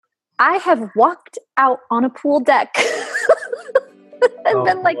I have walked out on a pool deck and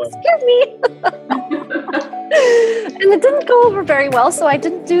been like, excuse me. And it didn't go over very well, so I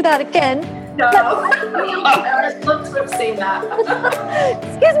didn't do that again. No. Let's say that.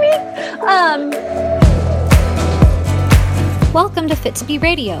 Excuse me. Welcome to Fit to Be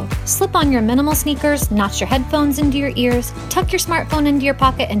Radio. Slip on your minimal sneakers, notch your headphones into your ears, tuck your smartphone into your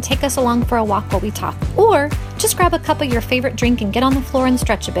pocket, and take us along for a walk while we talk. Or just grab a cup of your favorite drink and get on the floor and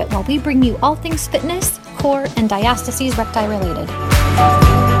stretch a bit while we bring you all things fitness, core, and diastases recti related.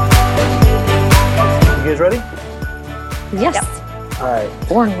 You guys ready? Yes. Yep. All right.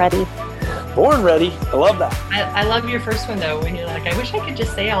 Born ready. Born ready. I love that. I love your first one, though, when you're like, I wish I could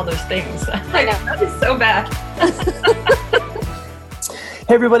just say all those things. I know. That is so bad.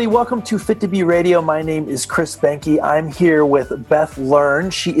 Hey, everybody. Welcome to Fit to Be Radio. My name is Chris Benke. I'm here with Beth Learn.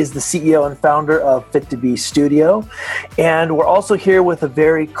 She is the CEO and founder of Fit to Be Studio. And we're also here with a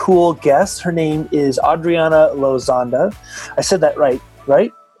very cool guest. Her name is Adriana Lozada. I said that right?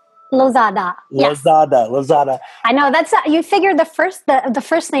 Lozada. Yes. Lozada. I know that's you figured the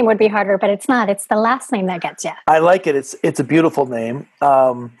first name would be harder, but it's not. It's the last name that gets you. I like it. It's a beautiful name.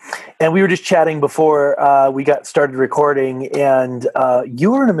 And we were just chatting before we got started recording, and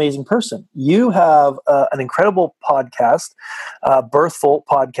you are an amazing person. You have an incredible podcast, Birthful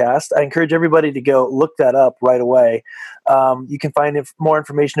Podcast. I encourage everybody to go look that up right away. You can find more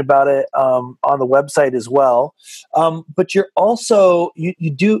information about it on the website as well. But you're also, you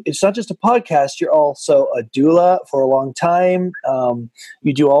do, it's not just a podcast, you're also a doula for a long time.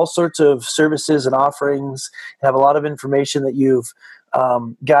 You do all sorts of services and offerings, and have a lot of information that you've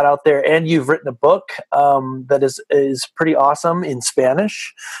got out there, and you've written a book that is pretty awesome in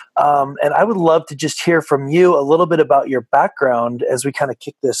Spanish. And I would love to just hear from you a little bit about your background as we kind of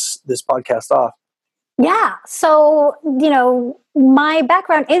kick this podcast off. Yeah. So, my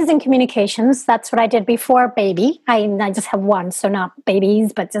background is in communications. That's what I did before baby. I just have one, so not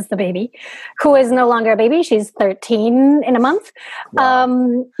babies, but just the baby, who is no longer a baby. She's 13 in a month.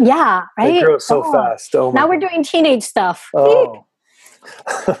 Wow. Yeah, right? They grow so fast. Oh, now we're doing teenage stuff. Oh.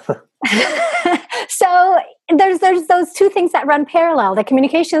 So there's those two things that run parallel, the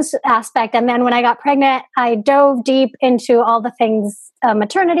communications aspect. And then when I got pregnant, I dove deep into all the things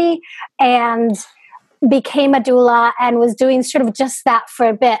maternity and became a doula and was doing sort of just that for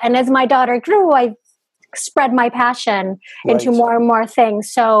a bit. And as my daughter grew, I spread my passion into more and more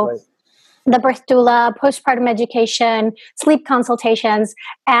things. So the birth doula, postpartum education, sleep consultations.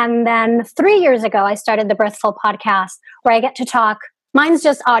 And then 3 years ago, I started the Birthful Podcast, where I get to talk. Mine's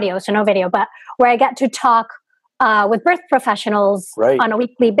just audio, so no video, but where I get to talk with birth professionals on a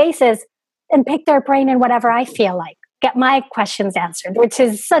weekly basis and pick their brain in whatever I feel like. Get my questions answered, which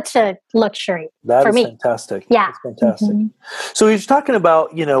is such a luxury for me. Fantastic. Yeah. That's fantastic. Mm-hmm. So you're talking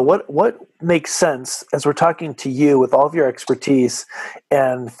about, what makes sense as we're talking to you with all of your expertise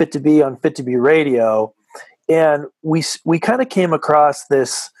and Fit to Be on Fit to Be Radio. And we kind of came across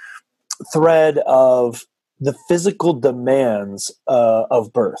this thread of the physical demands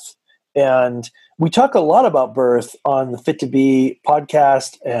of birth. And we talk a lot about birth on the Fit to Be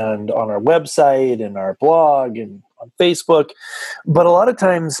podcast and on our website and our blog and on Facebook. But a lot of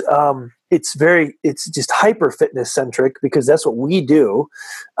times it's just hyper fitness centric because that's what we do.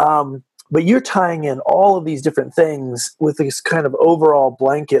 But you're tying in all of these different things with this kind of overall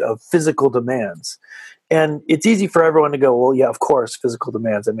blanket of physical demands. And it's easy for everyone to go, well, yeah, of course, physical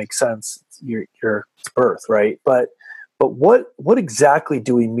demands, that makes sense. Your birth, right? But what exactly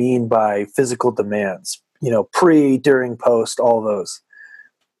do we mean by physical demands? Pre, during, post, all those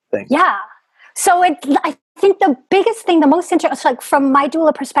things. Yeah. So I think the biggest thing, the most interesting, like from my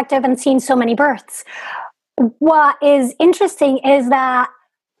doula perspective and seeing so many births, what is interesting is that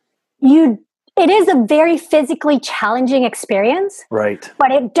it is a very physically challenging experience. Right.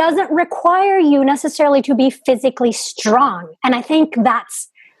 But it doesn't require you necessarily to be physically strong. And I think that's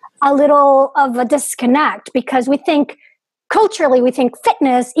a little of a disconnect because culturally we think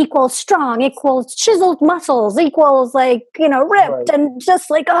fitness equals strong, equals chiseled muscles, equals ripped and just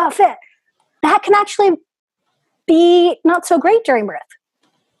fit. That can actually be not so great during birth.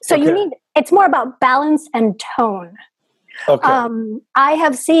 So it's more about balance and tone. Okay. I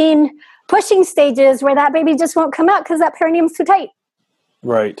have seen pushing stages where that baby just won't come out because that perineum's too tight.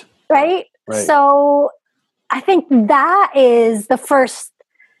 Right. So I think that is the first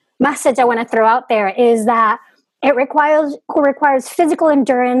message I want to throw out there is that it requires physical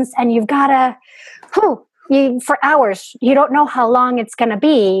endurance, and you've got to, for hours. You don't know how long it's going to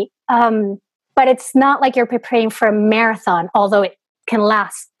be, but it's not like you're preparing for a marathon, although it can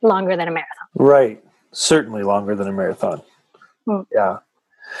last longer than a marathon. Right. Certainly longer than a marathon. Yeah.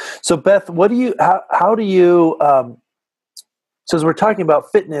 So Beth, how do you, so as we're talking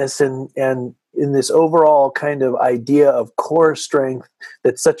about fitness and in this overall kind of idea of core strength,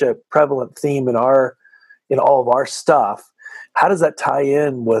 that's such a prevalent theme in all of our stuff, how does that tie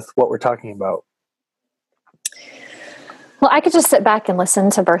in with what we're talking about? Well, I could just sit back and listen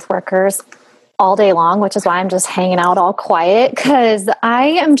to birth workers all day long, which is why I'm just hanging out all quiet, because I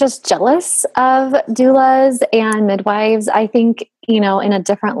am just jealous of doulas and midwives. I think, in a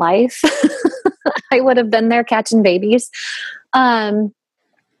different life, I would have been there catching babies.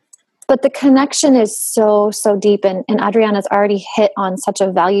 But the connection is so, so deep. And Adriana's already hit on such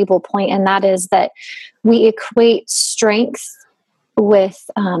a valuable point, and that is that we equate strength with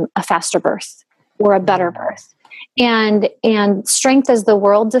a faster birth or a better birth. And strength as the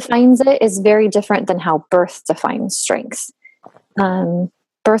world defines it is very different than how birth defines strength.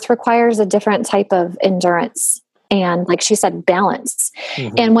 Birth requires a different type of endurance and, like she said, balance.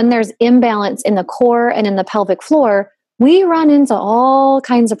 Mm-hmm. And when there's imbalance in the core and in the pelvic floor, we run into all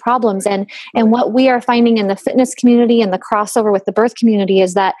kinds of problems. And what we are finding in the fitness community and the crossover with the birth community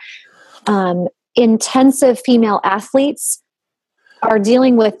is that intensive female athletes are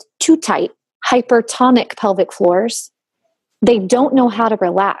dealing with too tight, hypertonic pelvic floors. They don't know how to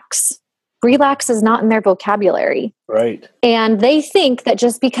relax. Relax is not in their vocabulary. Right. And they think that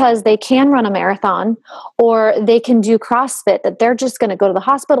just because they can run a marathon or they can do CrossFit, that they're just going to go to the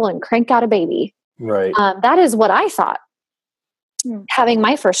hospital and crank out a baby. Right. That is what I thought having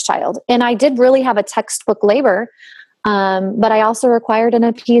my first child. And I did really have a textbook labor. But I also required an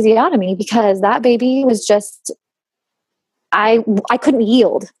episiotomy because that baby was just, I couldn't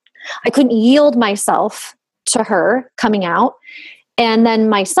yield. I couldn't yield myself to her coming out. And then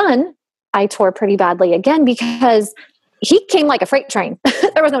my son, I tore pretty badly again because he came like a freight train.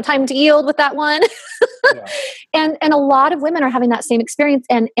 There was no time to yield with that one. Yeah. And a lot of women are having that same experience,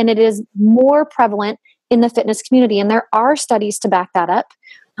 and it is more prevalent in the fitness community. And there are studies to back that up.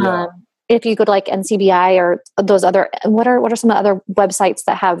 Yeah. If you go to like NCBI or those other, what are some of the other websites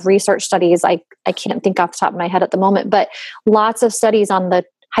that have research studies? I can't think off the top of my head at the moment, but lots of studies on the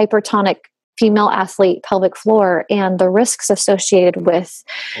hypertonic female athlete pelvic floor and the risks associated with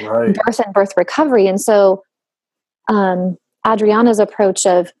birth and birth recovery. And so Adriana's approach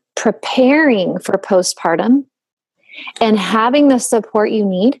of preparing for postpartum and having the support you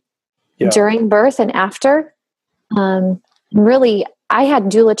need during birth and after, really, I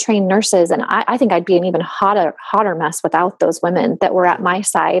had doula trained nurses, and I think I'd be an even hotter mess without those women that were at my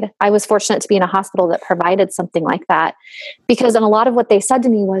side. I was fortunate to be in a hospital that provided something like that, because a lot of what they said to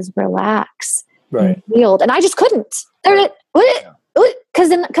me was relax, and yield, and I just couldn't. Because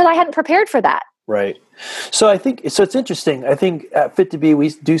I hadn't prepared for that. Right. So I think it's interesting. I think at Fit to Be, we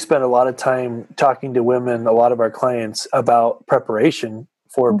do spend a lot of time talking to women, a lot of our clients, about preparation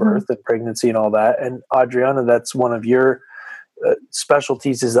for birth and pregnancy and all that. And Adriana, that's one of your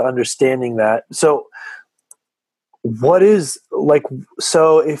specialties, is understanding that. So what's the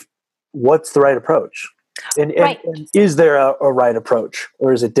right approach? And is there a right approach,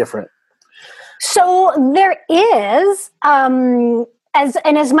 or is it different? So there is,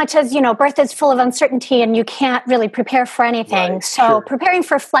 as much as, birth is full of uncertainty and you can't really prepare for anything. Right, so preparing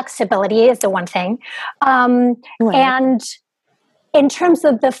for flexibility is the one thing. And in terms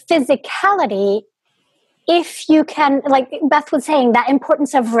of the physicality, if you can, like Beth was saying, that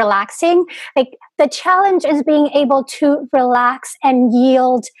importance of relaxing, like the challenge is being able to relax and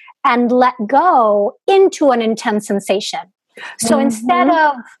yield and let go into an intense sensation. So instead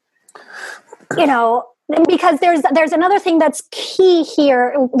of, because there's another thing that's key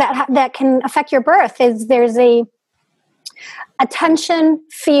here that can affect your birth is there's a attention,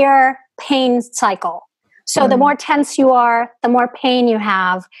 fear, pain cycle. So the more tense you are, the more pain you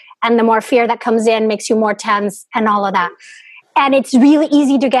have, and the more fear that comes in makes you more tense and all of that. And it's really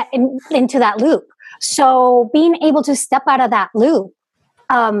easy to get into that loop. So being able to step out of that loop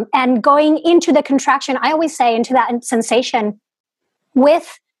and going into the contraction, I always say into that sensation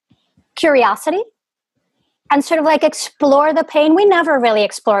with curiosity and sort of like explore the pain. We never really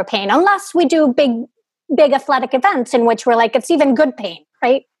explore pain unless we do big athletic events in which we're like, it's even good pain,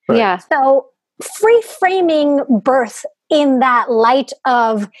 right? Yeah. So free framing birth in that light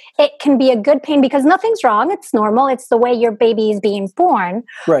of it can be a good pain because nothing's wrong. It's normal. It's the way your baby is being born.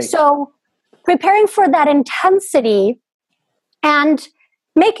 Right. So preparing for that intensity and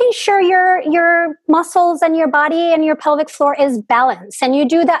making sure your muscles and your body and your pelvic floor is balanced. And you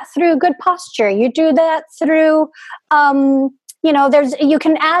do that through good posture. You do that through you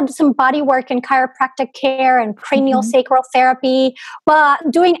can add some body work and chiropractic care and cranial sacral therapy, but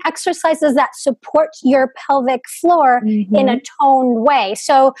doing exercises that support your pelvic floor in a toned way.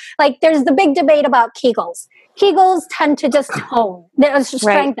 So like there's the big debate about Kegels. Kegels tend to just tone,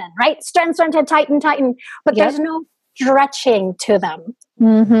 strengthen, right? Strengthen, tighten, but there's no stretching to them.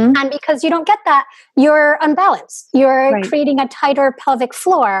 And because you don't get that, you're unbalanced. You're creating a tighter pelvic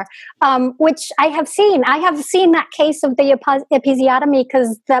floor, which I have seen. I have seen that case of the episiotomy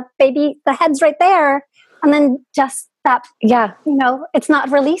because the head's right there. And then just that, it's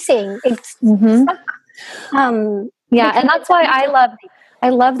not releasing. It's stuck. And that's why I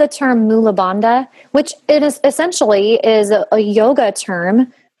love the term mula bandha, which it is essentially is a yoga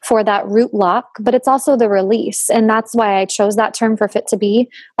term for that root lock, but it's also the release. And that's why I chose that term for Fit to Be.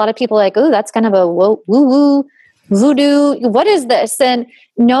 A lot of people are like, oh, that's kind of a woo-woo, voodoo. What is this? And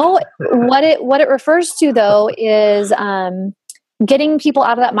no, what it refers to though is getting people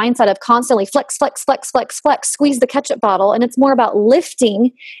out of that mindset of constantly flex, squeeze the ketchup bottle. And it's more about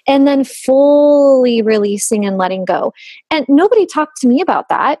lifting and then fully releasing and letting go. And nobody talked to me about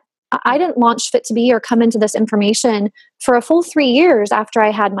that. I didn't launch Fit to Be or come into this information for a full 3 years after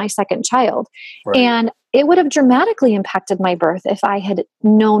I had my second child. Right. And it would have dramatically impacted my birth if I had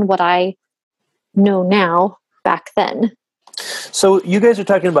known what I know now back then. So you guys are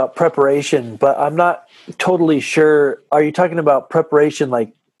talking about preparation, but I'm not totally sure. Are you talking about preparation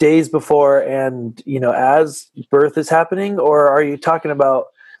like days before and, as birth is happening? Or are you talking about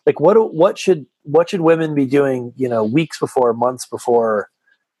like, what should women be doing, weeks before, months before,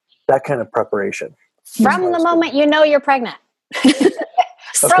 that kind of preparation? From the moment you know you're pregnant.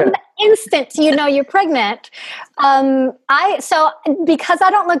 From the instant you know you're pregnant. Because I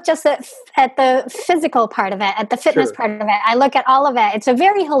don't look just at the physical part of it, at the fitness part of it, I look at all of it. It's a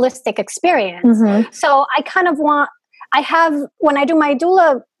very holistic experience. So I kind of when I do my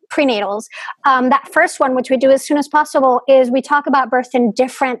doula prenatals, that first one, which we do as soon as possible, is we talk about birth in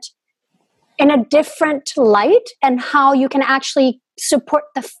a different light and how you can actually support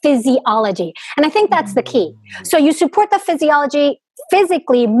the physiology. And I think that's the key. So you support the physiology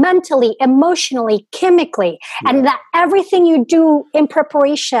physically, mentally, emotionally, chemically, and that everything you do in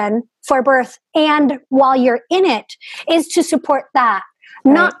preparation for birth and while you're in it is to support that,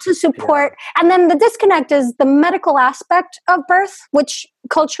 not to support. And then the disconnect is the medical aspect of birth, which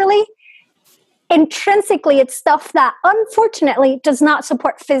culturally, intrinsically, it's stuff that unfortunately does not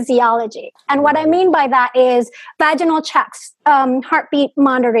support physiology. And what I mean by that is vaginal checks, heartbeat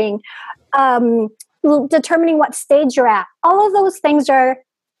monitoring, determining what stage you're at. All of those things are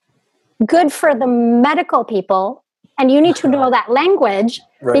good for the medical people, and you need to know that language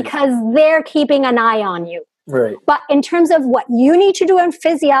because they're keeping an eye on you. Right. But in terms of what you need to do in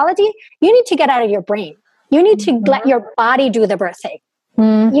physiology, you need to get out of your brain. You need to let your body do the birthing.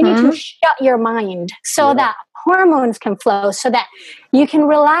 You need to shut your mind so that hormones can flow, so that you can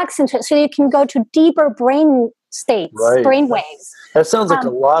relax into it, so you can go to deeper brain states, brain waves. That sounds like a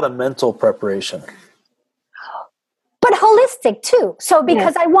lot of mental preparation. But holistic too. So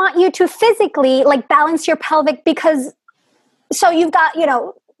because I want you to physically like balance your pelvic, because so you've got,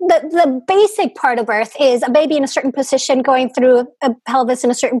 the basic part of birth is a baby in a certain position going through a pelvis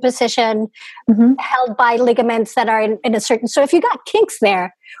in a certain position, held by ligaments that are in a certain. So if you got kinks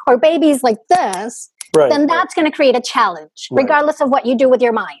there or babies like this, then that's going to create a challenge, regardless of what you do with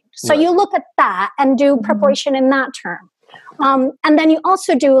your mind. So you look at that and do preparation in that term. And then you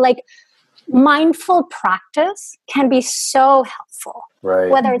also do like mindful practice can be so helpful.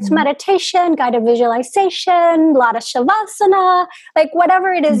 Whether it's meditation, guided visualization, a lot of shavasana, like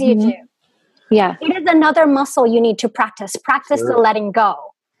whatever it is you do. Yeah. It is another muscle you need to practice. Practice the letting go.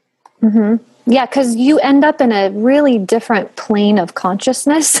 Yeah, because you end up in a really different plane of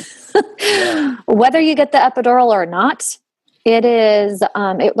consciousness. Whether you get the epidural or not, it is,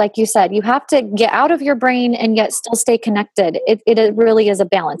 like you said, you have to get out of your brain and yet still stay connected. It really is a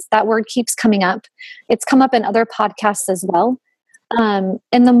balance. That word keeps coming up. It's come up in other podcasts as well. And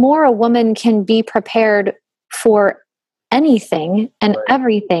the more a woman can be prepared for anything and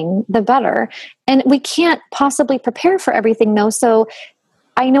everything, the better. And we can't possibly prepare for everything though. So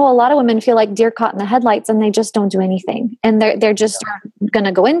I know a lot of women feel like deer caught in the headlights and they just don't do anything. And they're just going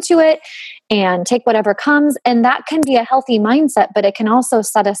to go into it and take whatever comes. And that can be a healthy mindset, but it can also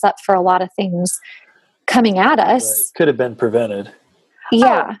set us up for a lot of things coming at us. Could have been prevented.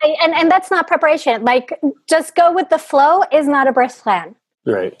 Yeah. Oh, and that's not preparation. Like just go with the flow is not a birth plan.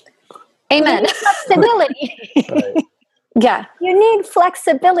 Right. Amen. You need flexibility. Yeah. You need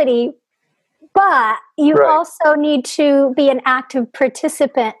flexibility, but you also need to be an active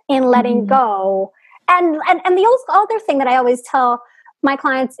participant in letting go And the other thing that I always tell my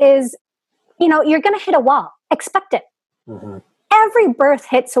clients is, you're going to hit a wall. Expect it. Mm-hmm. Every birth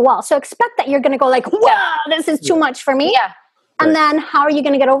hits a wall. So expect that you're going to go like, whoa, this is too much for me. Yeah. And then how are you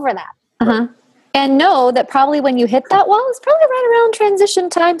going to get over that? Uh-huh. And know that probably when you hit that wall, it's probably right around transition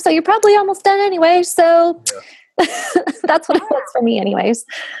time. So you're probably almost done anyway. So that's what it was for me anyways.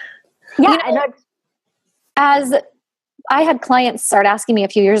 Yeah. As I had clients start asking me a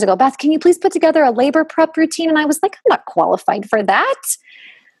few years ago, Beth, can you please put together a labor prep routine? And I was like, I'm not qualified for that.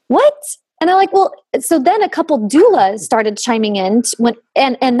 What? And they're like, well, so then a couple doulas started chiming in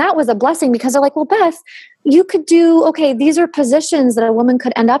and that was a blessing because they're like, well, Beth, you could do, okay, these are positions that a woman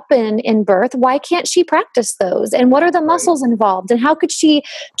could end up in birth. Why can't she practice those? And what are the muscles involved? And how could she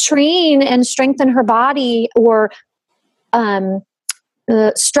train and strengthen her body or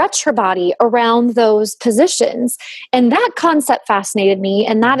stretch her body around those positions? And that concept fascinated me.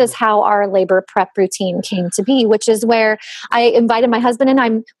 And that is how our labor prep routine came to be, which is where I invited my husband and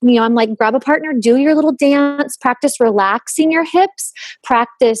I'm like, grab a partner, do your little dance, practice relaxing your hips,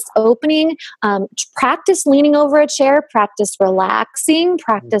 practice opening, practice leaning over a chair, practice relaxing,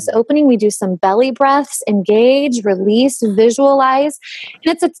 practice opening. We do some belly breaths, engage, release, visualize.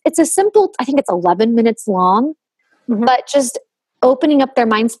 And it's a simple, I think it's 11 minutes long, but just opening up their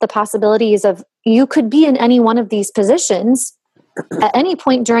minds to the possibilities of you could be in any one of these positions at any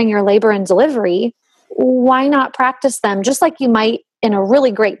point during your labor and delivery. Why not practice them just like you might in a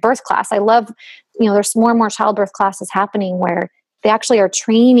really great birth class? I love, there's more and more childbirth classes happening where they actually are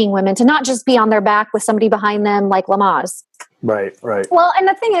training women to not just be on their back with somebody behind them like Lamaze. Right. Well, and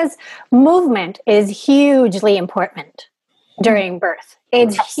the thing is, movement is hugely important during birth.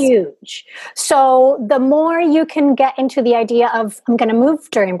 It's huge. So the more you can get into the idea of I'm going to move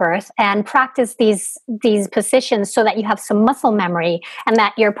during birth and practice these positions so that you have some muscle memory and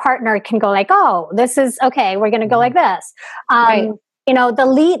that your partner can go like, oh, this is okay. We're going to go like this.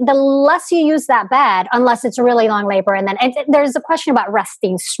 The less you use that bed, unless it's really long labor. And then there's a question about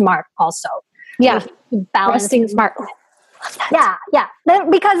resting smart also. Yeah. Resting smart. Yeah.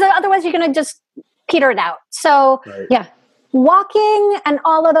 Because otherwise you're going to just peter it out. So walking and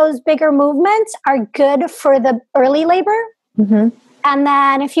all of those bigger movements are good for the early labor. Mm-hmm. And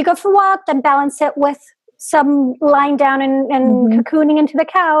then if you go for a walk, then balance it with some lying down and cocooning into the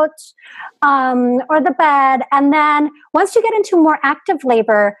couch or the bed. And then once you get into more active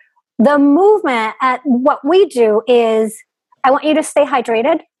labor, the movement at what we do is I want you to stay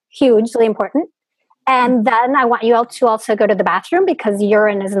hydrated, hugely important. And then I want you all to also go to the bathroom because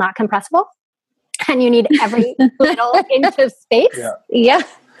urine is not compressible. And you need every little inch of space. Yeah.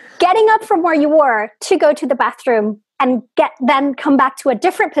 Getting up from where you were to go to the bathroom and then come back to a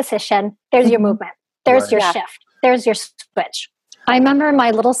different position. There's your movement. There's your shift. There's your switch. I remember my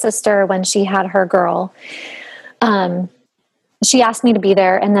little sister when she had her girl. She asked me to be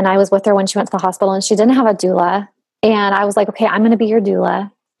there, and then I was with her when she went to the hospital, and she didn't have a doula. And I was like, okay, I'm going to be your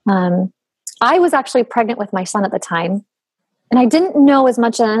doula. I was actually pregnant with my son at the time. And I didn't know as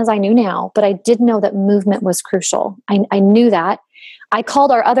much then as I knew now, but I did know that movement was crucial. I knew that. I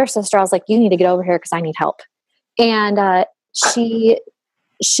called our other sister. I was like, you need to get over here because I need help. And she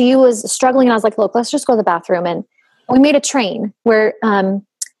was struggling. And I was like, look, let's just go to the bathroom. And we made a train where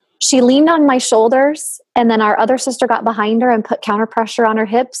she leaned on my shoulders. And then our other sister got behind her and put counter pressure on her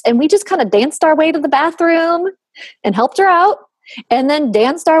hips. And we just kind of danced our way to the bathroom and helped her out. And then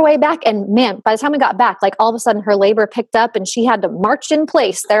danced our way back. And man, by the time we got back, like all of a sudden her labor picked up and she had to march in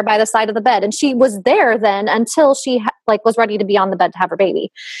place there by the side of the bed. And she was there then until she was ready to be on the bed to have her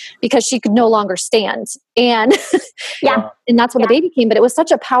baby because she could no longer stand. And and that's when the baby came. But it was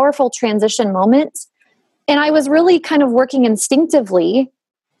such a powerful transition moment. And I was really kind of working instinctively,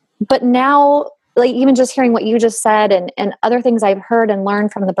 but now like even just hearing what you just said and other things I've heard and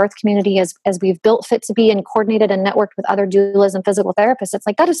learned from the birth community as we've built Fit to Be and coordinated and networked with other doulas and physical therapists, it's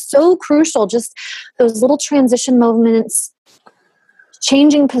like that is so crucial. Just those little transition movements,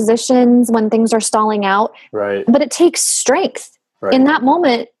 changing positions when things are stalling out. Right. But it takes strength. Right. In that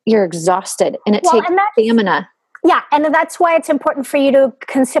moment, you're exhausted and it takes stamina. Yeah, and that's why it's important for you to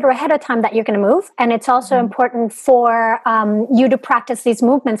consider ahead of time that you're going to move. And it's also important for you to practice these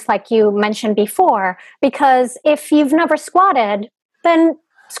movements like you mentioned before, because if you've never squatted, then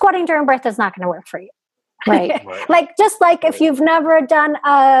squatting during birth is not going to work for you. Right. Just like if you've never done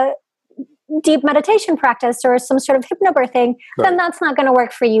a deep meditation practice or some sort of hypnobirthing, then that's not going to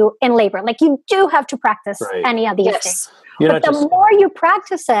work for you in labor. Like you do have to practice any of these things. But the more you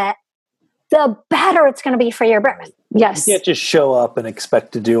practice it, the better it's going to be for your birth. Yes. You can't just show up and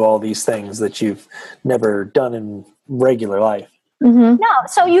expect to do all these things that you've never done in regular life. No,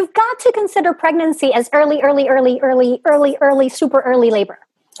 so you've got to consider pregnancy as early, super early labor.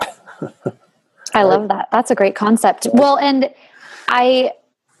 I love that. That's a great concept. Well, and I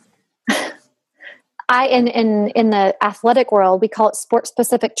in the athletic world, we call it sport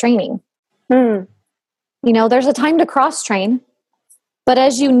specific training. You know, there's a time to cross train, but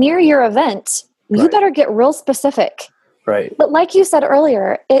as you near your event, you better get real specific. Right. But like you said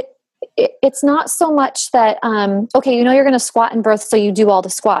earlier, it's not so much that, okay, you know, you're going to squat and birth, so you do all the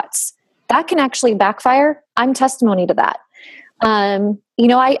squats. That can actually backfire. I'm testimony to that. You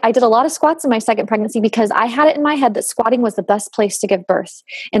know, I did a lot of squats in my second pregnancy because I had it in my head that squatting was the best place to give birth,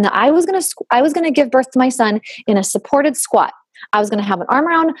 and that I was going to give birth to my son in a supported squat. I was going to have an arm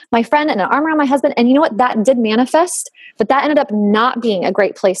around my friend and an arm around my husband. And you know what? That did manifest, but that ended up not being a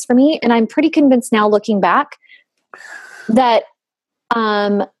great place for me. And I'm pretty convinced now, looking back, that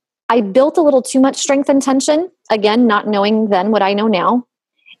I built a little too much strength and tension, again, not knowing then what I know now.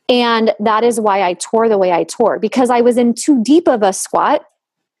 And that is why I tore the way I tore, because I was in too deep of a squat.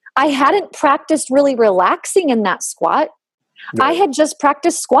 I hadn't practiced really relaxing in that squat. I had just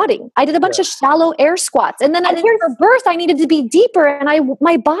practiced squatting. I did a bunch of shallow air squats. And then for birth, I needed to be deeper. And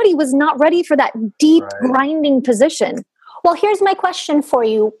my body was not ready for that deep grinding position. Well, here's my question for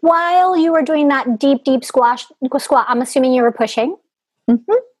you. While you were doing that deep squat, I'm assuming you were pushing.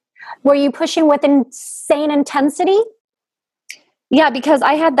 Were you pushing with insane intensity? Yeah, because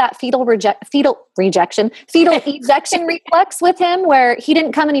I had that fetal ejection reflex with him, where he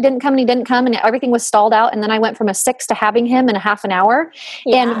didn't come and everything was stalled out. And then I went from a 6 to having him in a half an hour.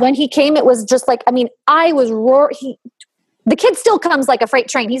 And when he came, it was just like, I mean, I was the kid still comes like a freight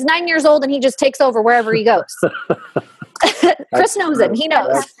train. He's 9 years old and he just takes over wherever he goes. Chris knows him. He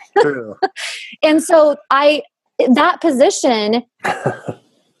knows. That's true. And so that position,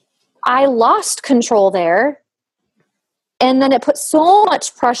 I lost control there. And then it put so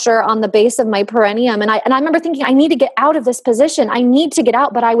much pressure on the base of my perineum. And I remember thinking, I need to get out of this position. I need to get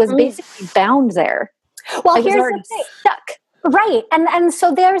out, but I was basically bound there. Well, here's the thing. Stuck. Right. And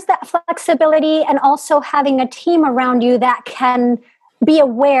so there's that flexibility, and also having a team around you that can be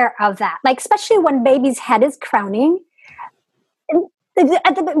aware of that. Like, especially when baby's head is crowning.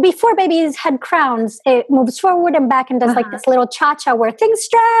 Before baby's head crowns, it moves forward and back and does like this little cha-cha where things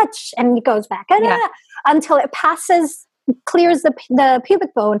stretch and it goes back until it clears the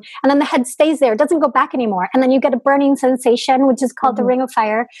pubic bone, and then the head stays there. It doesn't go back anymore. And then you get a burning sensation, which is called the ring of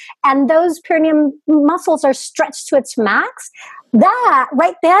fire. And those perineum muscles are stretched to its max. That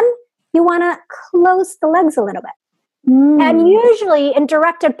right then, you want to close the legs a little bit. And usually in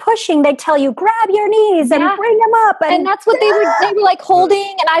directed pushing, they tell you, grab your knees and bring them up. And that's what they were like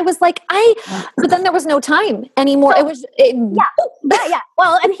holding. And I was like, but then there was no time anymore. So,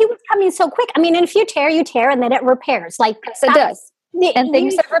 Well, and he was coming so quick. I mean, and if you tear, and then it repairs. Like, yes, it does. And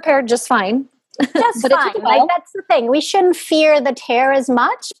things have repaired just fine. Just fine. Like, that's the thing. We shouldn't fear the tear as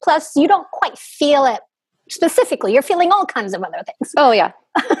much. Plus, you don't quite feel it specifically. You're feeling all kinds of other things. Oh, yeah.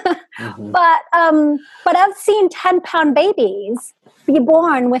 But I've seen 10-pound babies be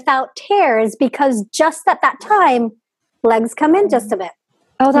born without tears because just at that time, legs come in just a bit.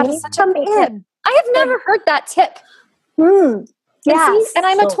 Oh, that's such a cool tip. I have never heard that tip. Yes. And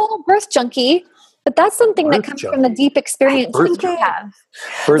I'm a total birth junkie, but that's something that comes from the deep experience you have.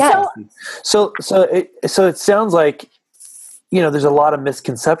 So it sounds like, you know, there's a lot of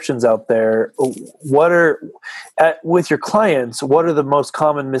misconceptions out there. With your clients, what are the most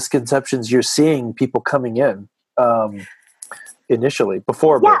common misconceptions you're seeing people coming in initially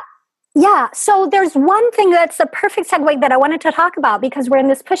before birth? Yeah. So there's one thing that's a perfect segue that I wanted to talk about, because we're in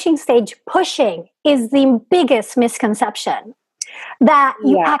this pushing stage. Pushing is the biggest misconception, that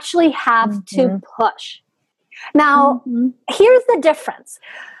you actually have to push. Now, here's the difference.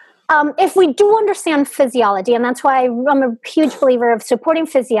 If we do understand physiology, and that's why I'm a huge believer of supporting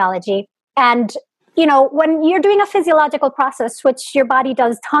physiology, and, you know, when you're doing a physiological process, which your body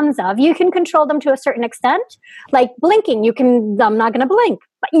does tons of, you can control them to a certain extent. Like blinking, I'm not going to blink,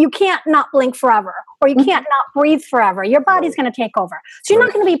 but you can't not blink forever, or you can't not breathe forever. Your body's going to take over. So you're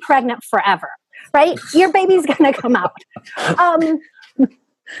not going to be pregnant forever, right? Your baby's going to come out.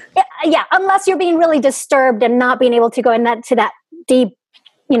 Unless you're being really disturbed and not being able to go into that deep,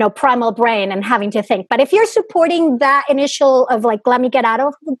 you know, primal brain and having to think. But if you're supporting that initial of like, let me get out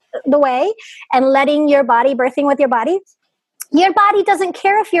of the way and letting your body, birthing with your body doesn't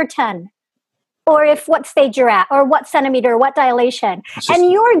care if you're 10 or if what stage you're at or what centimeter, what dilation.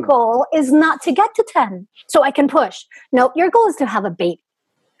 And your goal is not to get to 10 so I can push. No, your goal is to have a baby.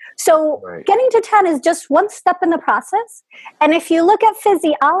 So getting to 10 is just one step in the process. And if you look at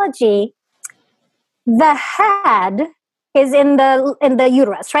physiology, the head is in the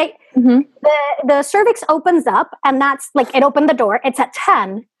uterus, right? Mm-hmm. The cervix opens up, and that's like it opened the door. It's at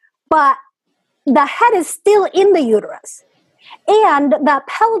 10, but the head is still in the uterus. And the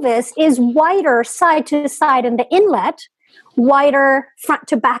pelvis is wider side to side in the inlet, wider front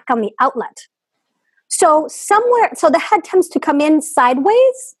to back on the outlet. So the head tends to come in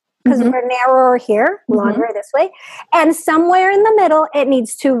sideways because we're narrower here, longer this way. And somewhere in the middle, it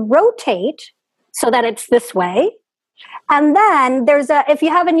needs to rotate so that it's this way. And then if you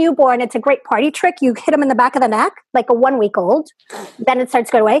have a newborn, it's a great party trick. You hit them in the back of the neck, like a 1-week-old. Then it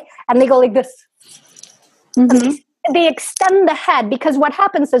starts going away. And they go like this. Mm-hmm. They extend the head, because what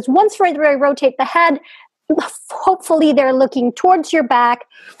happens is once they rotate the head, hopefully they're looking towards your back.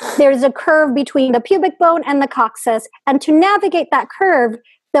 There's a curve between the pubic bone and the coccyx. And to navigate that curve,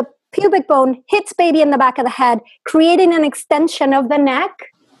 the pubic bone hits baby in the back of the head, creating an extension of the neck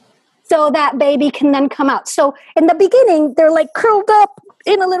so that baby can then come out. So in the beginning, they're like curled up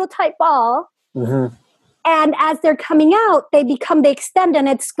in a little tight ball. Mm-hmm. And as they're coming out, they extend, and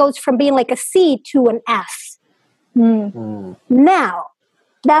it goes from being like a C to an S. Mm. Now,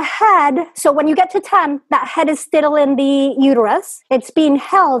 the head, so when you get to 10, that head is still in the uterus. It's being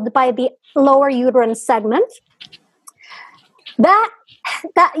held by the lower uterine segment. That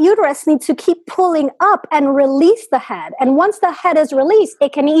uterus needs to keep pulling up and release the head. And once the head is released,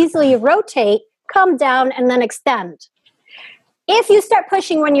 it can easily rotate, come down, and then extend. If you start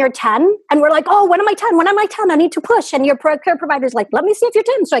pushing when you're 10, and we're like, oh, when am I 10? When am I 10? I need to push. And your care provider's like, let me see if you're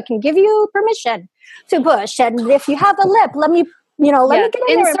 10 so I can give you permission to push. And if you have a lip, let me get in there.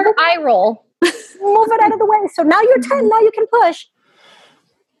 Insert eye roll. Move it out of the way. So now you're 10, now you can push.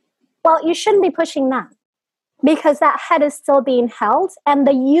 Well, you shouldn't be pushing now, because that head is still being held, and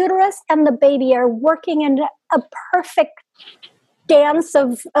the uterus and the baby are working in a perfect dance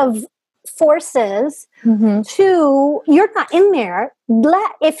of forces to, you're not in there.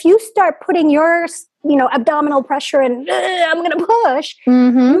 If you start putting your abdominal pressure and I'm going to push,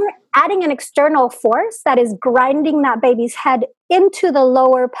 you're adding an external force that is grinding that baby's head into the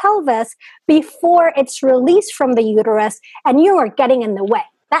lower pelvis before it's released from the uterus, and you are getting in the way.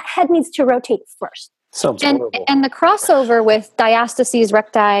 That head needs to rotate first. And the crossover with diastases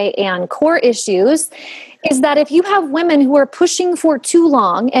recti and core issues is that if you have women who are pushing for too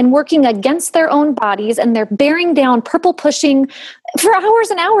long and working against their own bodies, and they're bearing down, purple pushing for hours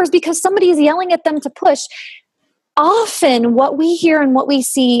and hours because somebody is yelling at them to push, often what we hear and what we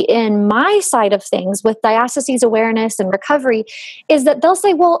see in my side of things with diastases awareness and recovery is that they'll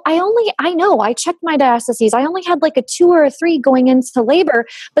say, well, I checked my diastases. I only had like a 2 or a 3 going into labor,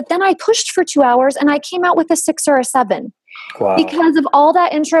 but then I pushed for 2 hours and I came out with a 6 or a 7. Wow. Because of all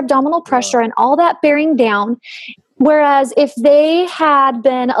that intra-abdominal pressure and all that bearing down. Whereas if they had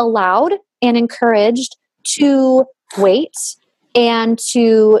been allowed and encouraged to wait and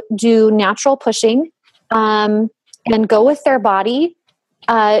to do natural pushing, and go with their body.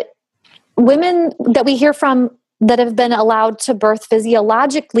 Women that we hear from that have been allowed to birth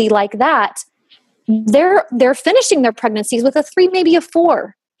physiologically like that, they're finishing their pregnancies with a 3, maybe a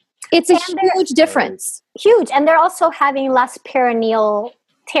 4. It's a huge difference. Huge. And they're also having less perineal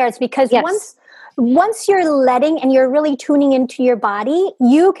tears, because once you're letting and you're really tuning into your body,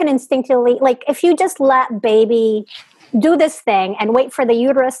 you can instinctively, like if you just let baby do this thing and wait for the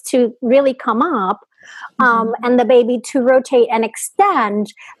uterus to really come up, and the baby to rotate and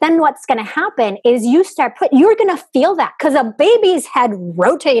extend, then what's going to happen is you're going to feel that, because a baby's head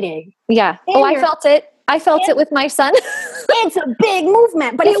rotating. Yeah. I felt it. I felt it with my son. It's a big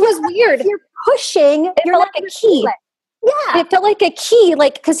movement, but it was weird. If you're pushing, you're like a key. Yeah. It felt like a key,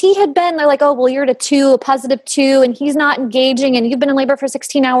 because he had been, they're like, oh, well, you're at a positive 2, and he's not engaging, and you've been in labor for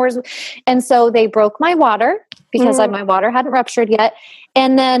 16 hours. And so they broke my water because my water hadn't ruptured yet.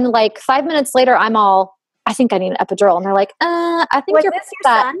 And then like 5 minutes later, I think I need an epidural. And they're like, I think your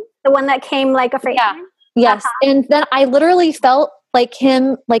son, the one that came like a freight train? Yes. And then I literally felt like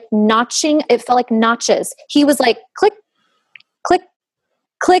him, like notching. It felt like notches. He was like, click, click,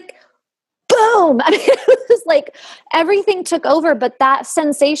 click, boom. I mean, it was like everything took over. But that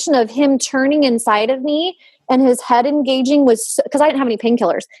sensation of him turning inside of me and his head engaging was, because I didn't have any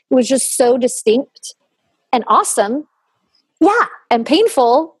painkillers, it was just so distinct and awesome. Yeah. And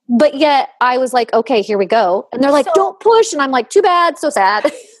painful. But yet I was like, okay, here we go. And they're like, don't push. And I'm like, too bad. So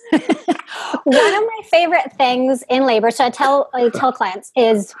sad. One of my favorite things in labor, so I tell clients,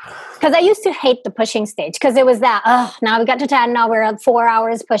 is because I used to hate the pushing stage, because it was that, now we got to 10, now we're at 4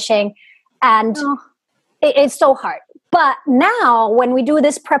 hours pushing. And it's so hard. But now when we do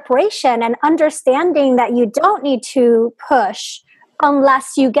this preparation and understanding that you don't need to push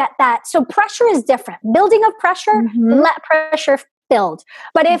unless you get that. So pressure is different. Building of pressure, let pressure build.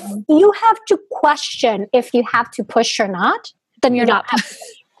 But if you have to question if you have to push or not, then you're not. Right.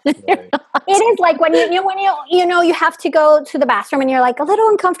 It is like when you have to go to the bathroom and you're like a little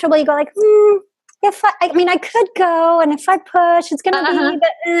uncomfortable. You go like, if I could go, and if I push, it's going to be, but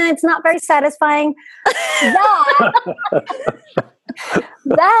it's not very satisfying.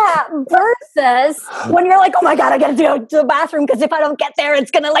 That versus when you're like, oh my God, I got to go to the bathroom because if I don't get there, it's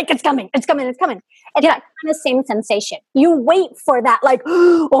coming. It's coming. It's that kind of same sensation. You wait for that, like,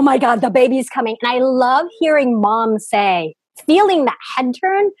 oh my God, the baby's coming. And I love hearing moms say, feeling that head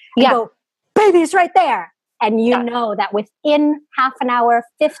turn, and go, baby's right there. And you know that within half an hour,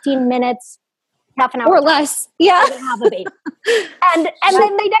 15 minutes, half an hour or less, they have a baby. and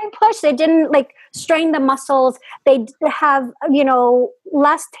then they didn't push, they didn't like strain the muscles, they have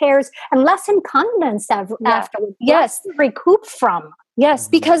less tears and less incontinence afterwards. Yes, to recoup from. Yes,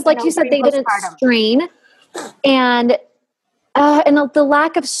 because like you said, they didn't strain, and the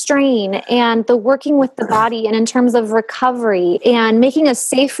lack of strain and the working with the body, and in terms of recovery and making a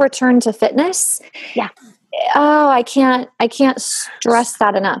safe return to fitness. Yeah. Oh, I can't stress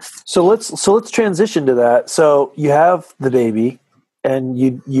that enough. So let's transition to that. So you have the baby and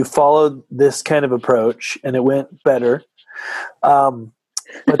you followed this kind of approach and it went better.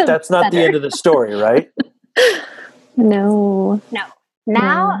 But that's not the end of the story, right? No.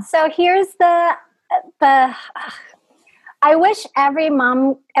 Now, so here's the I wish every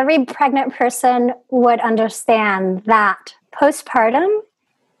pregnant person would understand that postpartum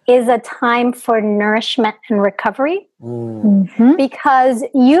is a time for nourishment and recovery, because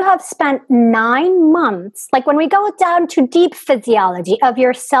you have spent 9 months, like when we go down to deep physiology of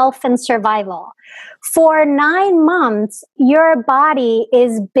yourself and survival, for 9 months, your body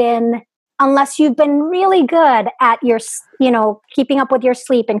has been, unless you've been really good at your, keeping up with your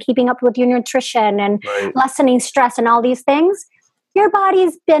sleep and keeping up with your nutrition and lessening stress and all these things, your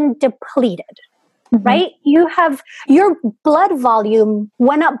body's been depleted. Right? You have, your blood volume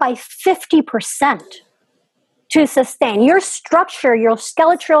went up by 50% to sustain. Your structure, your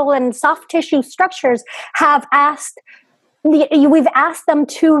skeletal and soft tissue structures we've asked them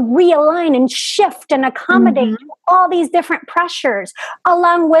to realign and shift and accommodate all these different pressures,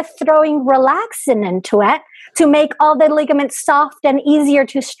 along with throwing relaxin into it to make all the ligaments soft and easier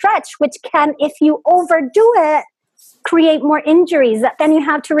to stretch, which can, if you overdo it, create more injuries that then you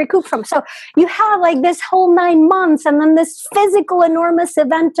have to recoup from. So you have like this whole 9 months and then this physical enormous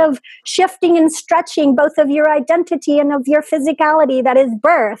event of shifting and stretching both of your identity and of your physicality, that is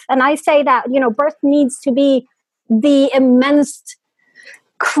birth. And I say that, birth needs to be the immense,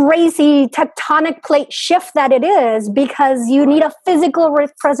 crazy tectonic plate shift that it is, because you need a physical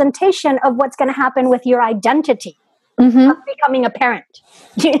representation of what's going to happen with your identity of becoming a parent.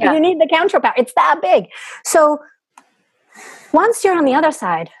 You need the counterpart. It's that big. So once you're on the other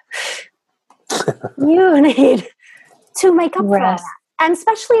side, you need to make up for that. And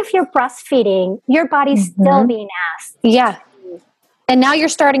especially if you're breastfeeding, your body's still being asked. Yeah. And now you're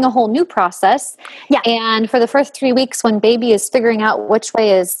starting a whole new process. Yeah. And for the first 3 weeks, when baby is figuring out which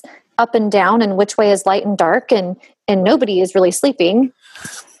way is up and down and which way is light and dark, and nobody is really sleeping.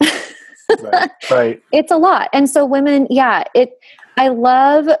 Right. It's a lot. And so women, I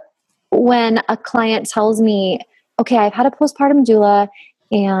love when a client tells me, okay, I've had a postpartum doula,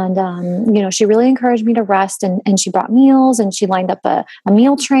 and she really encouraged me to rest, and she brought meals, and she lined up a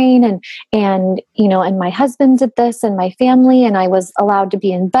meal train, and my husband did this, and my family, and I was allowed to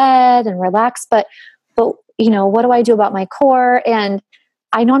be in bed and relax, but what do I do about my core? And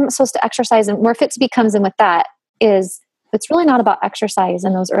I know I'm not supposed to exercise, and where Fit to Be comes in with that is it's really not about exercise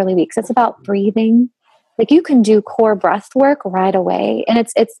in those early weeks. It's about breathing. Like, you can do core breath work right away, and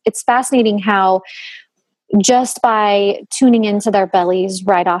it's fascinating how just by tuning into their bellies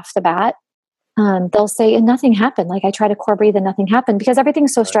right off the bat, they'll say, and nothing happened. Like, I try to core breathe and nothing happened, because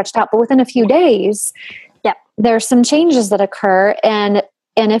everything's so stretched out. But within a few days, there's some changes that occur. And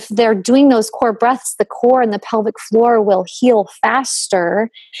if they're doing those core breaths, the core and the pelvic floor will heal faster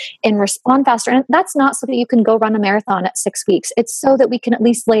and respond faster. And that's not so that you can go run a marathon at 6 weeks. It's so that we can at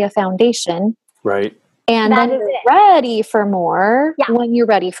least lay a foundation. Right. And then you're ready for more when you're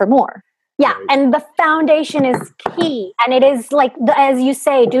ready for more. Yeah, and the foundation is key. And it is like, as you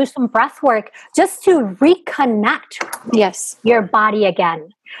say, do some breath work just to reconnect your body again.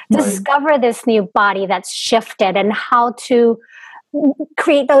 Discover this new body that's shifted, and how to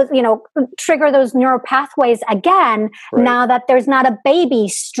create those, trigger those neural pathways again, now that there's not a baby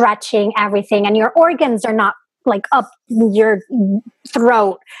stretching everything and your organs are not like up your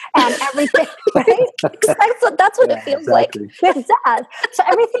throat and everything, right? That's what it feels exactly. like. It does. So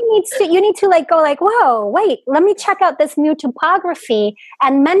everything you need to like go like, whoa, wait, let me check out this new topography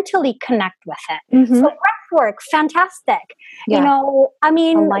and mentally connect with it. Mm-hmm. So breath work, fantastic. Yeah. You know, I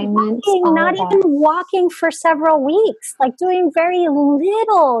mean, Alignments, walking, not all even walking for several weeks, like doing very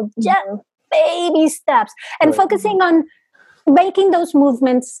little, just baby steps and focusing on making those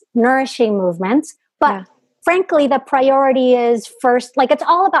movements nourishing movements. But frankly, the priority is first, like it's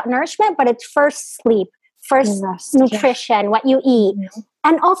all about nourishment, but it's first sleep, first nutrition, what you eat,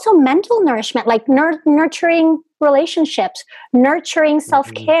 and also mental nourishment, like nurturing relationships, nurturing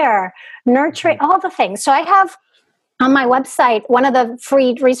self-care, nurturing all the things. So I have on my website, one of the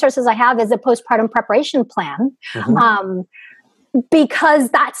free resources I have is a postpartum preparation plan. Because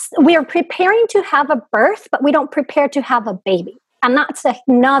we're preparing to have a birth, but we don't prepare to have a baby. And that's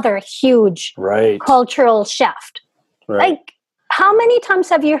another huge cultural shift. Right. Like, how many times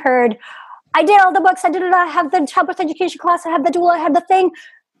have you heard, I did all the books, I have the childbirth education class, I have the doula, I have the thing,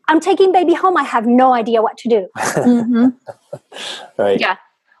 I'm taking baby home, I have no idea what to do. Right. Yeah.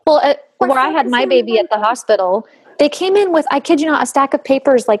 Well, where I had my baby at the hospital, they came in with, I kid you not, a stack of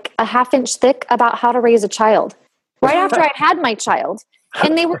papers like a half-inch thick about how to raise a child. Right after I'd had my child.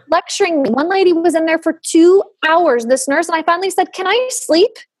 And they were lecturing me. One lady was in there for 2 hours, this nurse, and I finally said, can I sleep?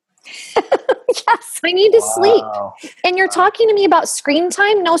 Yes, I need to sleep. And you're talking to me about screen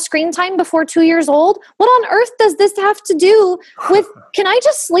time, no screen time before 2 years old? What on earth does this have to do with, can I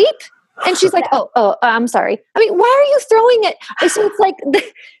just sleep? And she's like, oh, I'm sorry. I mean, why are you throwing it? So it's like,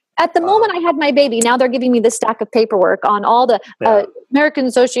 at the moment I had my baby, now they're giving me this stack of paperwork on all the American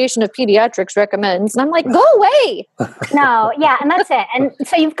Association of Pediatrics recommends. And I'm like, go away. No, and that's it. And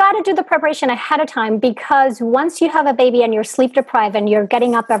so you've got to do the preparation ahead of time, because once you have a baby and you're sleep deprived and you're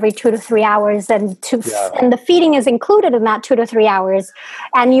getting up every 2 to 3 hours and the feeding is included in that 2 to 3 hours,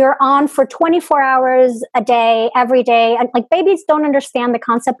 and you're on for 24 hours a day, every day. And like babies don't understand the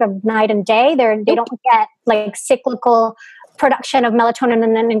concept of night and day. They don't get like cyclical production of melatonin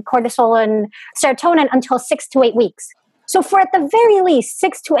and cortisol and serotonin until 6 to 8 weeks. So for at the very least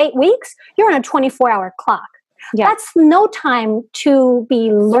 6 to 8 weeks, you're on a 24-hour clock. That's no time to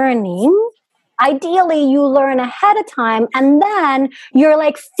be learning. Ideally, you learn ahead of time, and then you're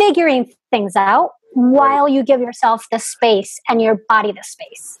like figuring things out while you give yourself the space and your body the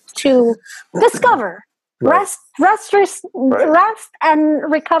space to discover. Rest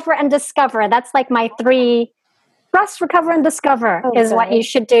and recover and discover. That's like my 3. Rest, recover, and discover is what you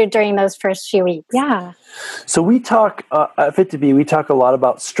should do during those first few weeks. Yeah. So we talk at Fit to Be, we talk a lot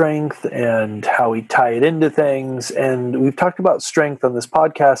about strength and how we tie it into things. And we've talked about strength on this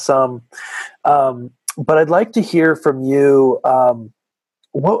podcast some. But I'd like to hear from you. How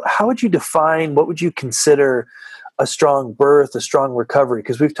would you define, what would you consider a strong birth, a strong recovery?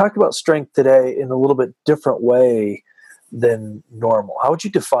 Because we've talked about strength today in a little bit different way than normal. How would you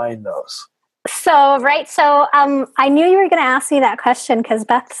define those? So I knew you were going to ask me that question because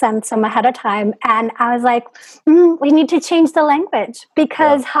Beth sent some ahead of time. And I was like, we need to change the language,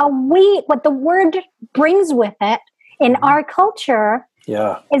 because what the word brings with it in our culture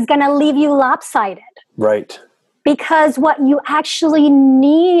is going to leave you lopsided. Right. Because what you actually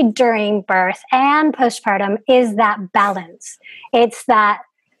need during birth and postpartum is that balance. It's that,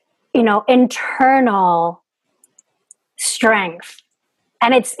 internal strength.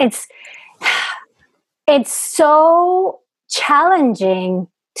 And it's so challenging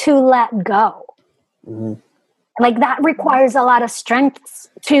to let go. Like that requires a lot of strength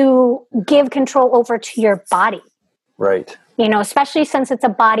to give control over to your body. Right. Especially since it's a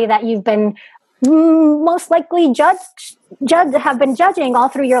body that you've been most likely have been judging all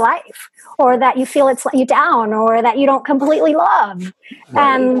through your life, or that you feel it's let you down, or that you don't completely love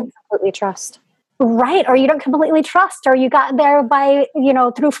and completely trust. Right. Or you don't completely trust, or you got there by,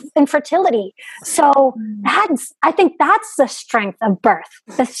 through infertility. So I think that's the strength of birth,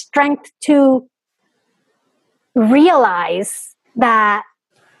 the strength to realize that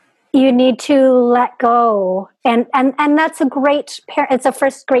you need to let go. And that's it's a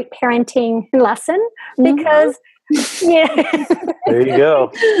first great parenting lesson, because there you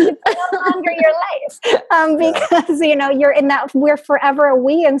go. It's no longer your life, because you're in that we're forever a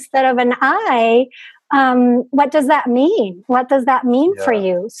we instead of an I. What does that mean? What does that mean for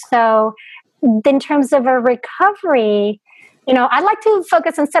you? So, in terms of a recovery, I'd like to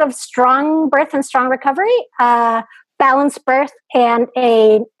focus, instead of strong birth and strong recovery, balanced birth and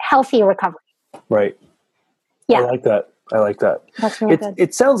a healthy recovery. Right. Yeah, I like that. That's really good.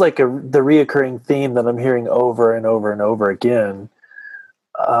 It sounds like the reoccurring theme that I'm hearing over and over and over again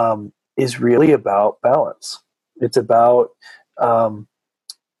is really about balance. It's about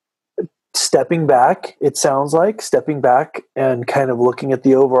stepping back. It sounds like stepping back and kind of looking at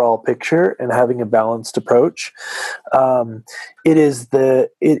the overall picture and having a balanced approach. It is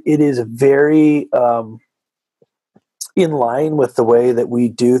very in line with the way that we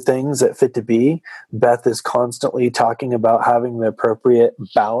do things at Fit to Be. Beth is constantly talking about having the appropriate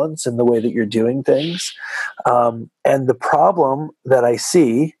balance in the way that you're doing things. And the problem that I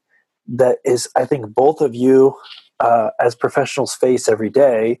see that is, I think both of you as professionals face every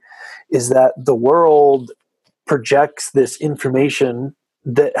day, is that the world projects this information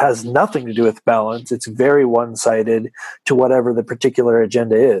that has nothing to do with balance. It's very one-sided to whatever the particular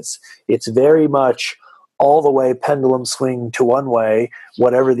agenda is. It's very much all the way pendulum swing to one way,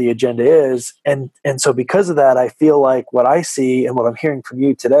 whatever the agenda is. And so because of that, I feel like what I see and what I'm hearing from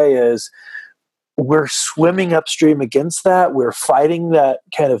you today is we're swimming upstream against that. We're fighting that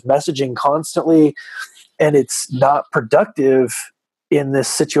kind of messaging constantly, and it's not productive in this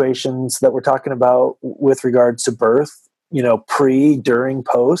situations that we're talking about with regards to birth, pre, during,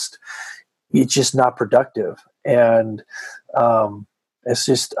 post. It's just not productive. And it's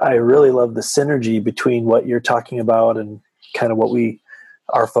just, I really love the synergy between what you're talking about and kind of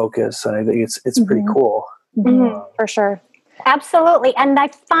our focus. And I think it's pretty cool. Mm-hmm. For sure. Absolutely. And I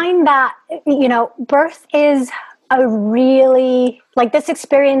find that, birth is a really, like, this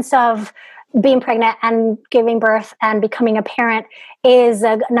experience of being pregnant and giving birth and becoming a parent is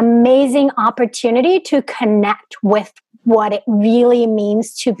an amazing opportunity to connect with what it really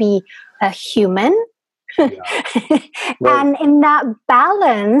means to be a human. Yeah. Right. And in that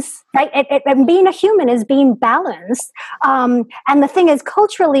balance, right, and being a human is being balanced. And the thing is,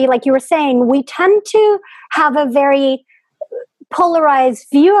 culturally, like you were saying, we tend to have a very polarized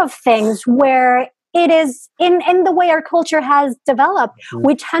view of things where it is in the way our culture has developed. Mm-hmm.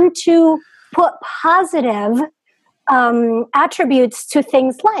 We tend to put positive attributes to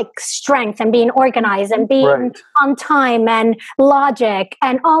things like strength and being organized and being on time and logic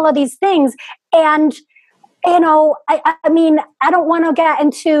and all of these things. And, I mean, I don't want to get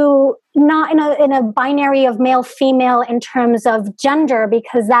into not in a binary of male, female in terms of gender,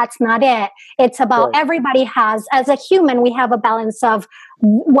 because that's not it. It's about everybody has, as a human, we have a balance of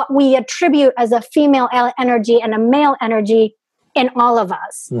what we attribute as a female energy and a male energy in all of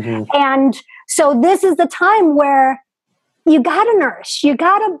us. Mm-hmm. And so this is the time where you got to nourish, you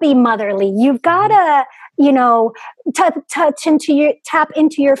got to be motherly, you've got to, tap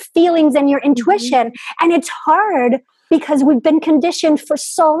into your feelings and your intuition. Mm-hmm. And it's hard because we've been conditioned for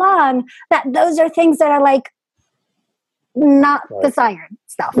so long that those are things that are like not desired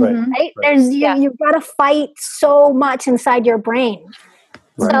stuff, right? There's, you've got to fight so much inside your brain.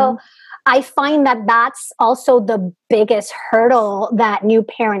 Right. So I find that that's also the biggest hurdle that new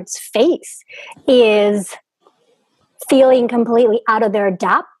parents face, is feeling completely out of their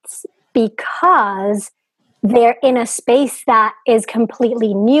depths because they're in a space that is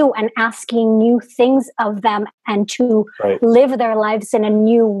completely new and asking new things of them, and to live their lives in a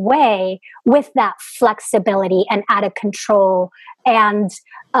new way with that flexibility and out of control and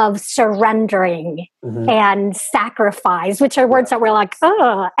of surrendering and sacrifice, which are words that we're like,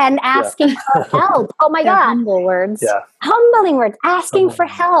 and asking for help. Oh my God. Humble words. Yeah. Humbling words, asking for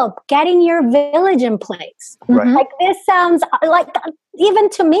help, getting your village in place. Right. Like, this sounds like,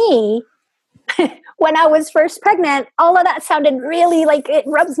 even to me, when I was first pregnant, all of that sounded really like, it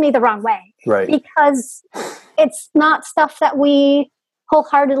rubs me the wrong way. Right. Because it's not stuff that we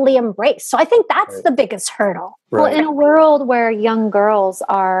wholeheartedly embrace. So I think that's the biggest hurdle. Right. Well, in a world where young girls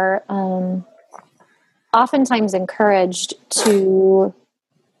are oftentimes encouraged to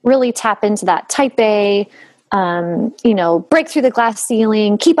really tap into that type A, break through the glass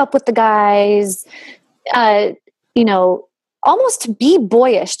ceiling, keep up with the guys, almost to be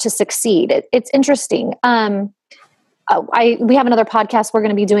boyish to succeed. It's interesting. We have another podcast we're going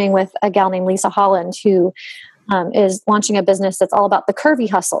to be doing with a gal named Lisa Holland, who is launching a business that's all about the curvy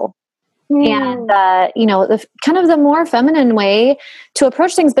hustle. And, the kind of the more feminine way to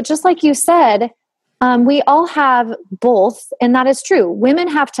approach things. But just like you said, we all have both. And that is true. Women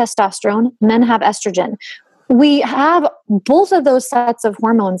have testosterone, men have estrogen. We have both of those sets of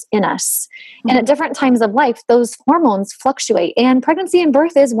hormones in us. And at different times of life, those hormones fluctuate. And pregnancy and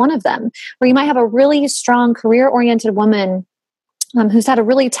birth is one of them, where you might have a really strong career-oriented woman who's had to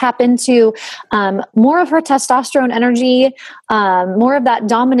really tap into more of her testosterone energy, more of that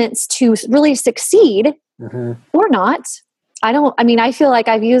dominance to really succeed, or not. I feel like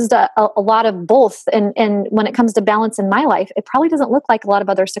I've used a lot of both. And when it comes to balance in my life, it probably doesn't look like a lot of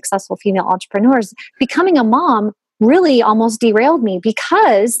other successful female entrepreneurs. Becoming a mom really almost derailed me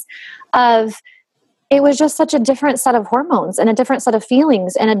because of it was just such a different set of hormones and a different set of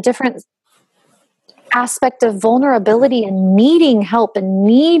feelings and a different aspect of vulnerability and needing help and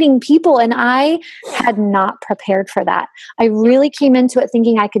needing people. And I had not prepared for that. I really came into it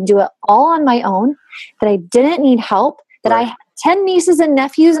thinking I could do it all on my own, that I didn't need help, that I had 10 nieces and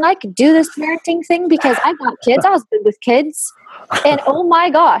nephews and I could do this parenting thing because I got kids. I was good with kids. And oh my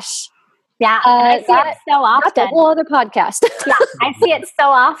gosh. Yeah, I see it so often. That's a whole other podcast. Yeah, I see it so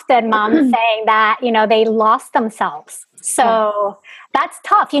often, moms saying that, they lost themselves. So that's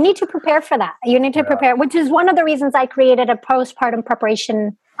tough. You need to prepare for that. You need to prepare, which is one of the reasons I created a postpartum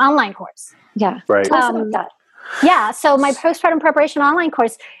preparation online course. Yeah. Right. Tell us about that. Yeah. So my postpartum preparation online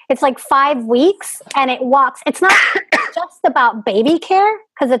course, it's like 5 weeks and it's not just about baby care,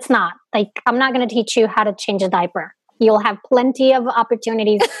 because it's not. Like, I'm not going to teach you how to change a diaper. You'll have plenty of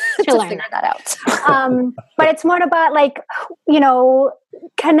opportunities to learn figure that out. But it's more about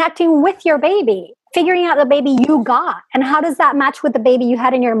connecting with your baby, figuring out the baby you got, and how does that match with the baby you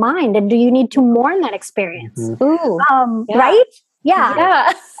had in your mind, and do you need to mourn that experience? Mm-hmm. Ooh, right?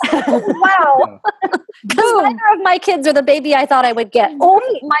 Yeah. Wow. Because neither of my kids are the baby I thought I would get. Oh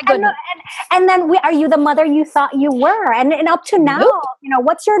my goodness. And then are you the mother you thought you were? And up to now,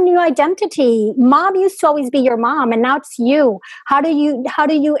 what's your new identity? Mom used to always be your mom, and now it's you. How do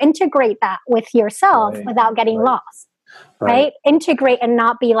you integrate that with yourself without getting lost? Right? Integrate and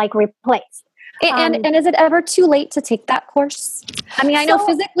not be replaced. And is it ever too late to take that course? I mean, I know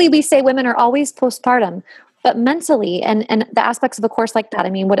physically we say women are always postpartum, but mentally and the aspects of a course like that, I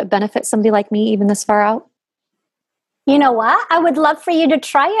mean, would it benefit somebody like me even this far out? You know what? I would love for you to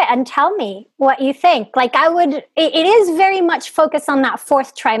try it and tell me what you think. It is very much focused on that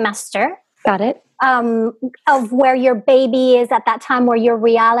 4th trimester. Got it. Of where your baby is at that time, where your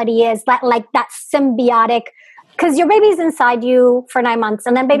reality is, that symbiotic, because your baby's inside you for 9 months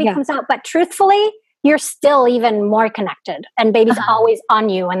and then baby comes out. But truthfully, you're still even more connected, and baby's always on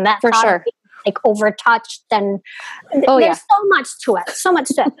you. And that's for sure. Overtouched, and there's so much to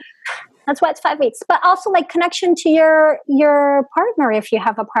it. That's why it's 5 weeks. But also connection to your partner, if you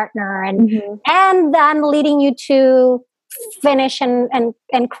have a partner, and then leading you to finish and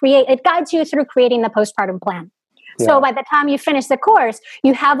create. It guides you through creating the postpartum plan. Yeah. So by the time you finish the course,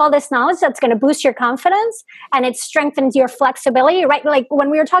 you have all this knowledge that's going to boost your confidence, and it strengthens your flexibility, right? Like when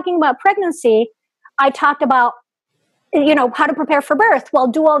we were talking about pregnancy, I talked about how to prepare for birth. Well,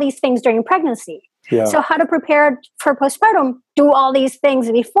 do all these things during pregnancy. Yeah. So how to prepare for postpartum, do all these things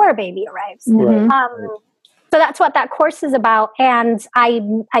before baby arrives. Mm-hmm. So that's what that course is about. And I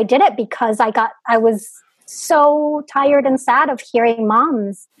did it because I was so tired and sad of hearing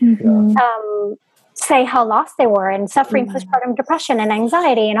moms say how lost they were and suffering postpartum depression and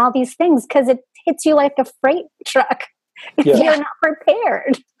anxiety and all these things, because it hits you like a freight truck if you're not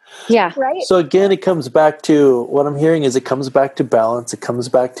prepared. Yeah. Right. So again, it comes back to what I'm hearing is it comes back to balance. It comes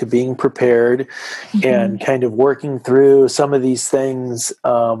back to being prepared and kind of working through some of these things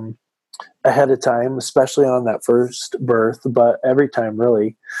ahead of time, especially on that first birth, but every time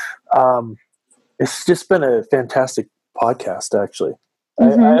really. It's just been a fantastic podcast, actually.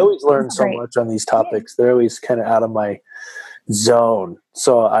 I always learn so much on these topics. They're always kind of out of my zone.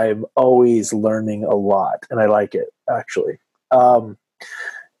 So I'm always learning a lot, and I like it, actually.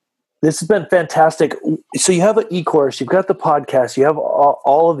 This has been fantastic. So you have an e-course, you've got the podcast, you have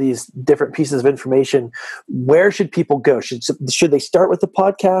all of these different pieces of information. Where should people go? Should they start with the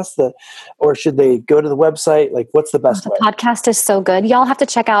podcast, or should they go to the website? Like, what's the best way? The podcast is so good. Y'all have to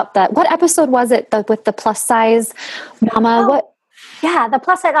check out what episode was it with the plus size mama? Yeah, the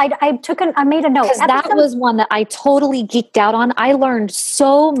plus size. I made a note. Because that was one that I totally geeked out on. I learned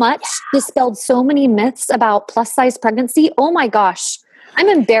so much, dispelled so many myths about plus size pregnancy. Oh my gosh. I'm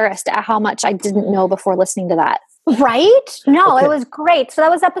embarrassed at how much I didn't know before listening to that. Right? No, it was great. So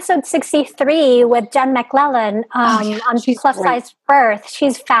that was episode 63 with Jen McClellan on plus size birth.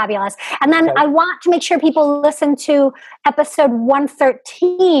 She's fabulous. And then I want to make sure people listen to episode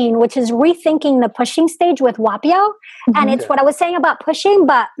 113, which is rethinking the pushing stage with Wapio. And it's what I was saying about pushing,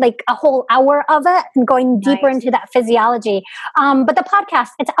 but like a whole hour of it and going deeper into that physiology. But the podcast,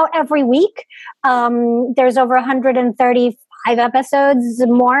 it's out every week. There's over 135 episodes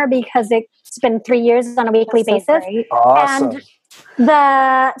more because it's been 3 years on a weekly basis. Awesome.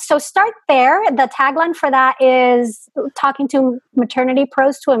 And so start there. The tagline for that is talking to maternity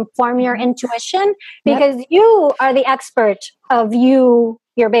pros to inform your intuition, because you are the expert of you,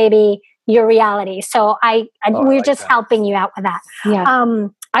 your baby, your reality. So we're just helping you out with that. Yeah.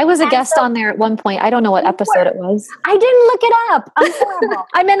 I was a guest on there at one point. I don't know what episode it was. I didn't look it up. I'm horrible.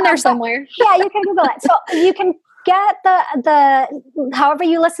 I'm in there somewhere. Yeah, you can Google it. So you can get the however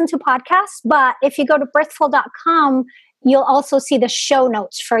you listen to podcasts, but if you go to birthful.com, you'll also see the show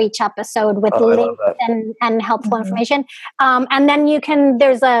notes for each episode with links and helpful information. And then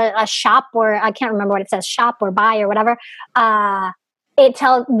there's a shop, or I can't remember what it says, shop or buy or whatever.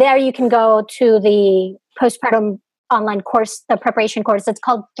 There you can go to the postpartum online course, the preparation course. It's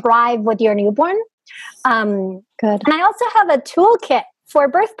called Thrive with Your Newborn. Good. And I also have a toolkit for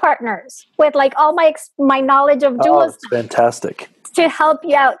birth partners with like all my knowledge of doula that's fantastic. To help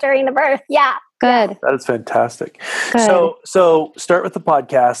you out during the birth. Yeah. Good. That is fantastic. Good. So start with the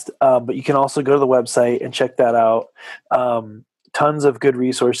podcast, but you can also go to the website and check that out. Tons of good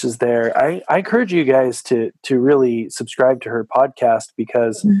resources there. I encourage you guys to really subscribe to her podcast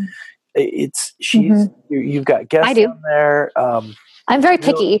because you've got guests on there. I'm very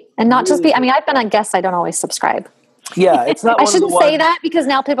picky and not just I've been on guests. I don't always subscribe. Yeah. It's not, I shouldn't say that because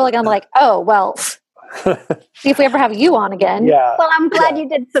now people are going to be like, oh, well, see if we ever have you on again. Yeah. Well, I'm glad you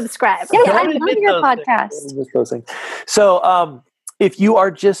did subscribe. Yeah, I love your podcast. So, if you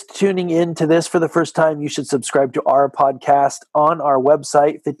are just tuning into this for the first time, you should subscribe to our podcast on our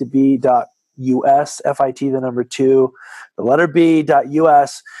website, fit2b.us, FIT, the number 2, the letter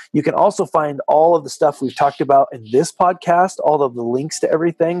B.us. You can also find all of the stuff we've talked about in this podcast, all of the links to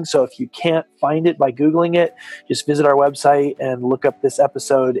everything. So if you can't find it by Googling it, just visit our website and look up this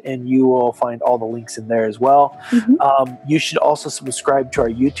episode and you will find all the links in there as well. You should also subscribe to our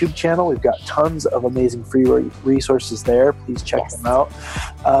YouTube channel. We've got tons of amazing free resources there. Please check them out.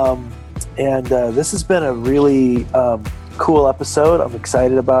 And this has been a really cool episode. I'm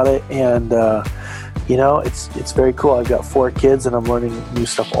excited about it. And, it's very cool. I've got 4 kids and I'm learning new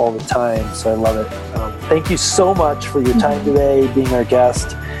stuff all the time. So I love it. Thank you so much for your time today, being our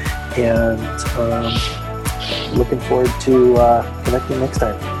guest, and looking forward to connecting next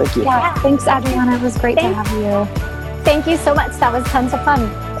time. Thank you. Yeah. Thanks, Adriana. It was great to have you. Thank you so much. That was tons of fun.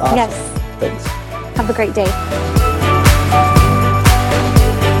 Awesome. Yes. Thanks. Have a great day.